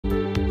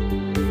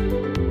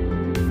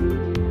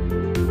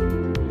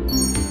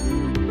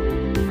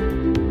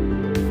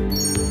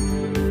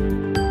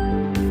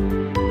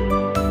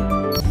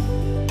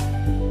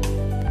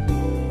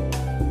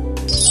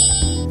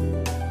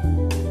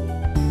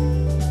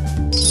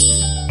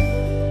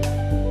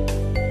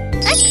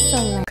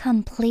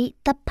Complete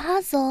the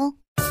puzzle.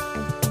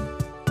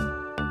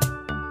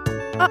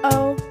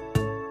 Uh-oh.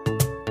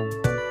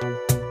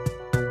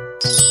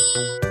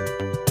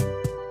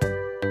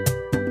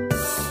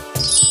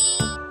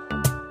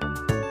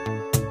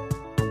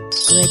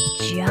 Good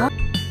job.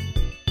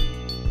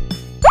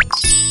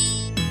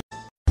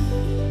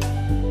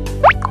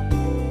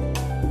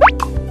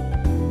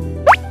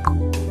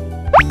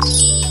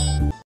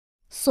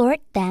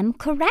 Sort them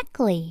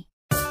correctly.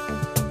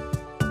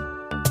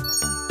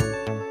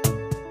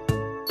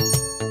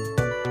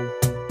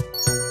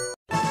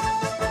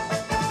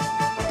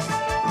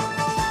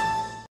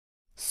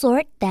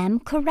 Sort them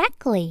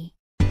correctly.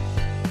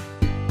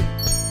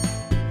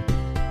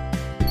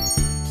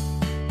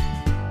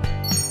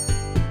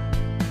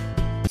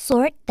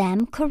 Sort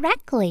them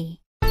correctly.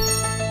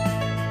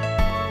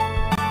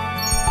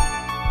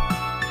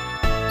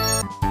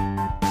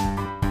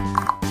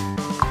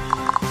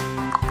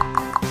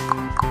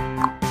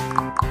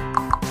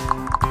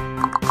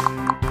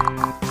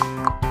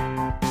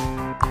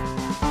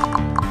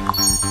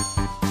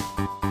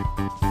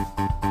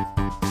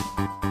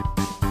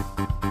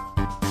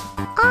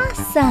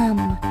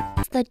 Awesome!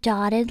 The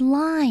dotted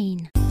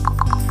line.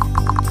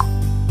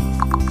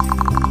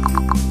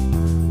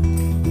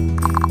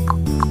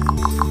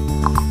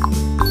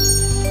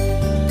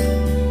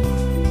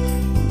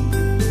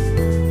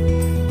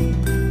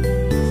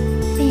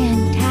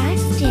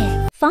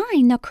 Fantastic!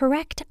 Find the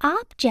correct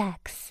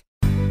objects.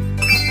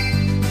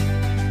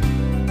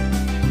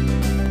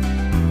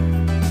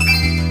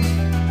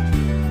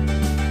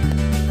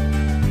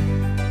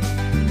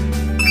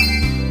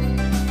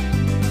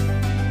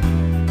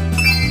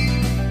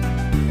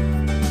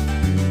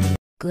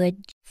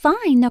 Good.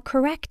 Find the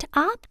correct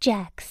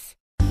objects.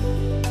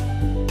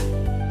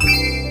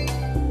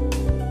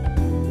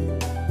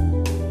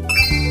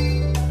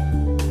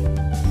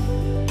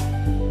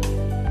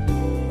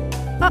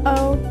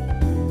 Uh-oh.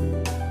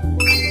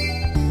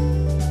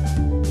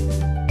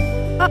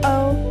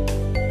 Uh-oh.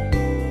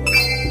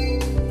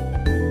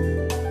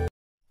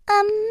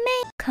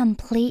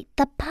 Complete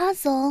the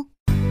puzzle.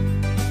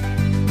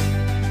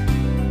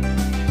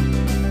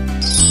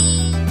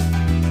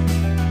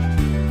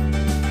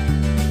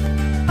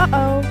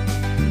 Uh-oh.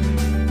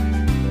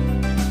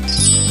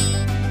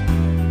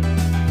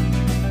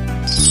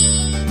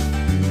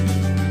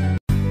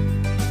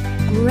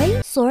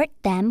 Great. Sort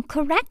them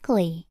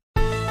correctly.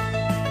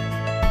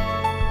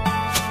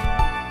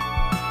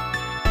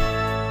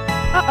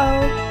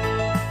 Uh-oh.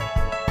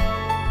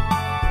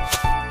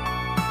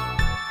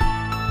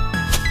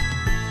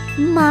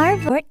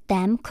 Sort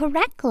them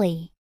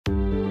correctly.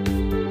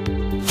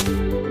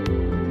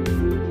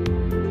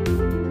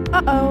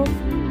 Uh-oh.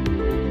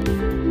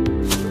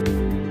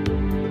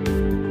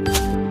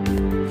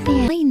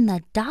 Find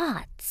the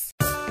dots.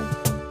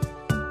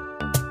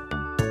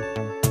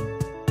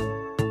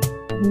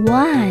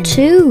 1,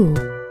 2,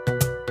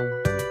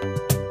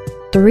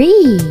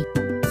 3,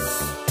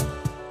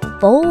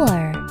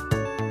 4,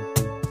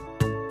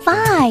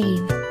 5.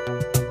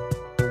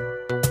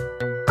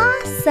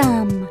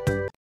 Awesome!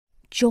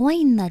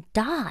 Join the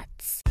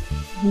dots.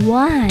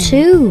 1,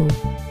 2,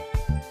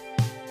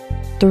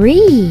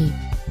 3,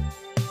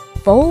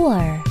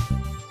 4,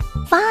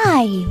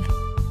 5.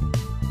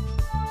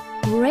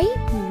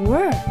 Great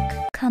work!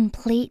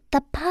 Complete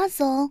the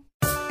puzzle.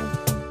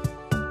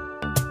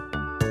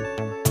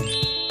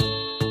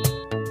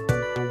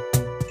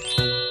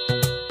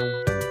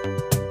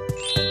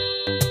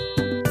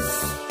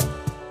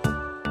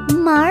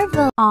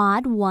 Marvel.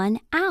 Odd one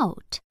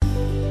out.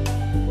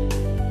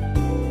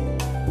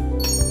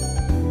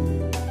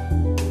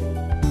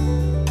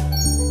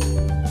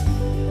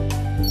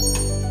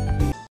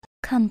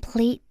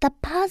 Complete the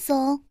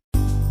puzzle.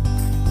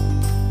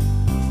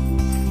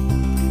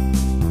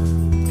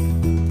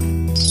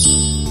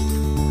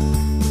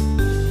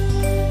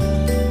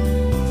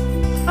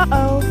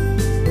 Uh-oh.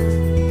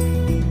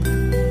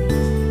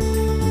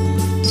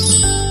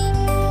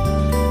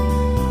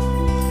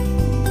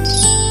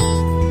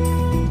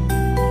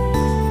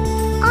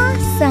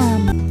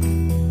 Awesome!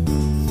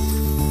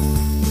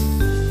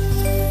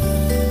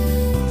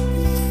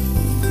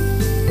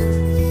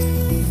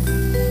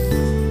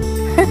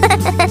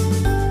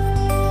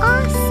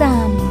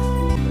 Awesome!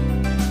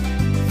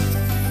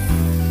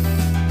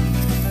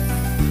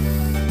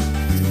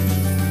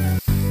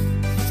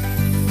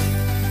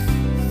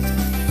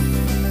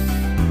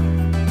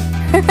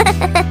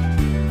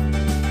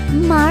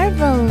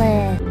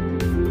 Marvelous!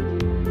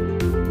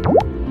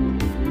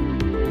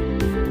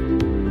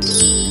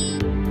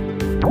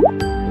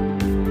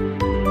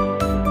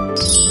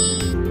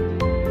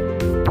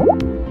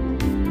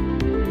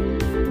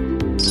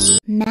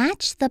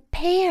 Match the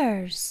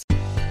pairs.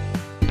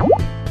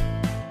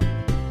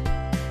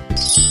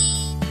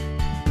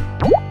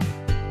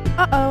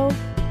 Uh-oh.